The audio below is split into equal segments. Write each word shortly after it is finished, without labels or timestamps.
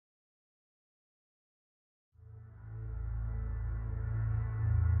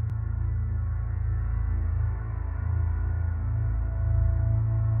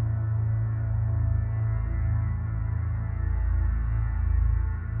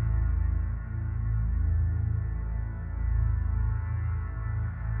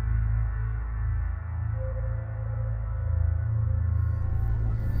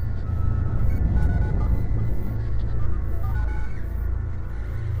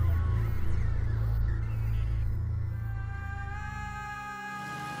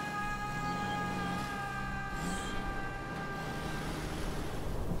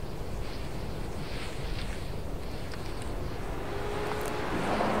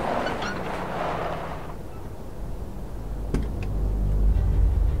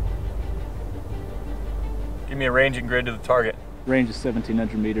me a range and grid to the target. Range is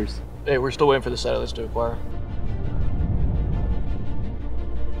 1,700 meters. Hey, we're still waiting for the satellites to acquire.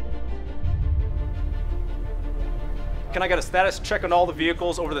 Can I get a status check on all the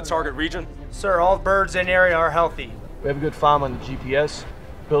vehicles over the target region? Sir, all birds in area are healthy. We have a good FOM on the GPS.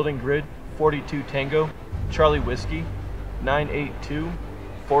 Building grid 42 Tango, Charlie Whiskey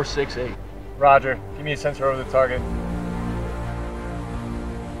 982468. Roger. Give me a sensor over the target.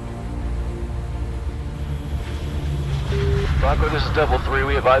 Bronco, this is 3.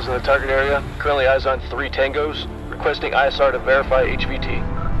 We have eyes on the target area. Currently eyes on 3 Tangos. Requesting ISR to verify HVT.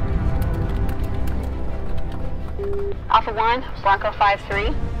 Alpha 1, Bronco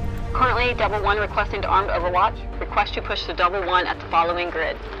 5-3. Currently, 1 requesting to armed overwatch. Request you push to 1 at the following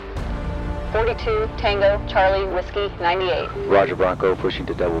grid. 42, Tango, Charlie, Whiskey, 98. Roger, Bronco, pushing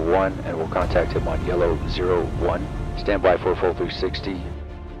to 1, and we'll contact him on yellow 01. Stand by for full 360.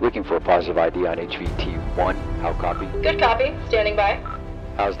 Looking for a positive ID on HVT1. How copy? Good copy. Standing by.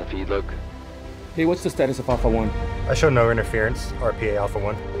 How's the feed look? Hey, what's the status of Alpha 1? I show no interference. RPA Alpha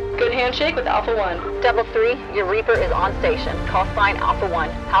 1. Good handshake with Alpha 1. 3, your Reaper is on station. Call sign Alpha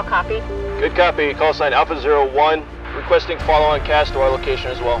 1. How copy? Good copy. Call sign Alpha 01. Requesting follow-on cast to our location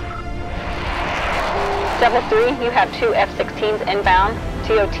as well. 3, you have 2 F-16s inbound.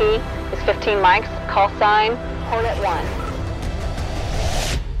 TOT is 15 mics. Call sign Hornet 1.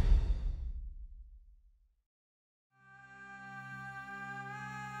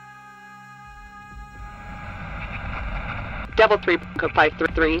 Double 3, Bronco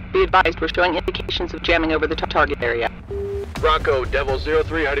 5-3. Be advised, we're showing indications of jamming over the target area. Bronco, Devil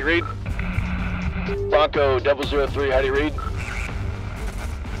 03, how do you read? Bronco, Devil 03, how do you read?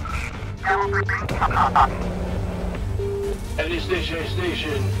 Any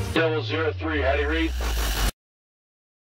station, Devil 03, how do you read?